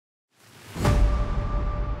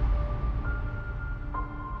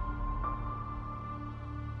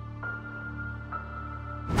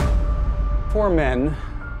4 men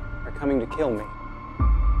are coming to kill me.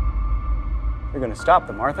 You're gonna stop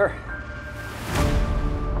them, Arthur.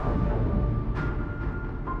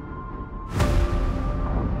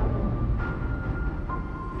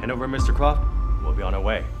 Hand over, Mr. Croft. We'll be on our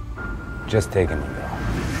way. Just take him and go.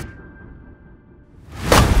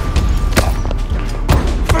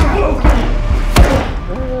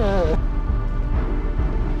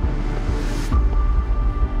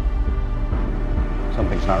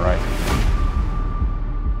 Something's not right.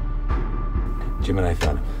 Jim and I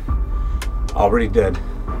found him. Already dead.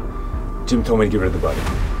 Jim told me to get rid of the body.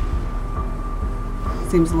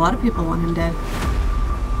 Seems a lot of people want him dead.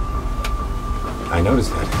 I noticed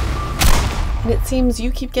that. And it seems you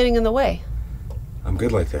keep getting in the way. I'm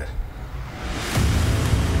good like that.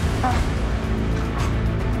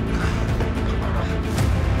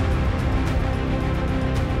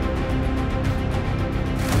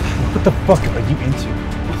 What the fuck are you into?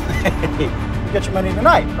 Hey, you get your money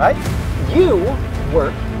tonight, right? You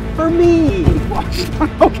work for me.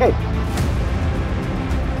 Okay.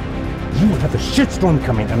 You have a shitstorm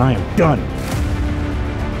coming and I am done.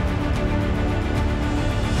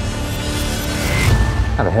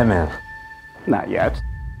 Have a hitman. Not yet.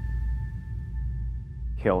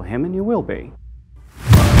 Kill him and you will be.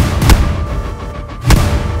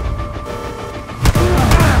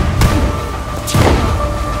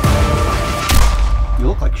 You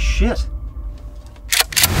look like shit.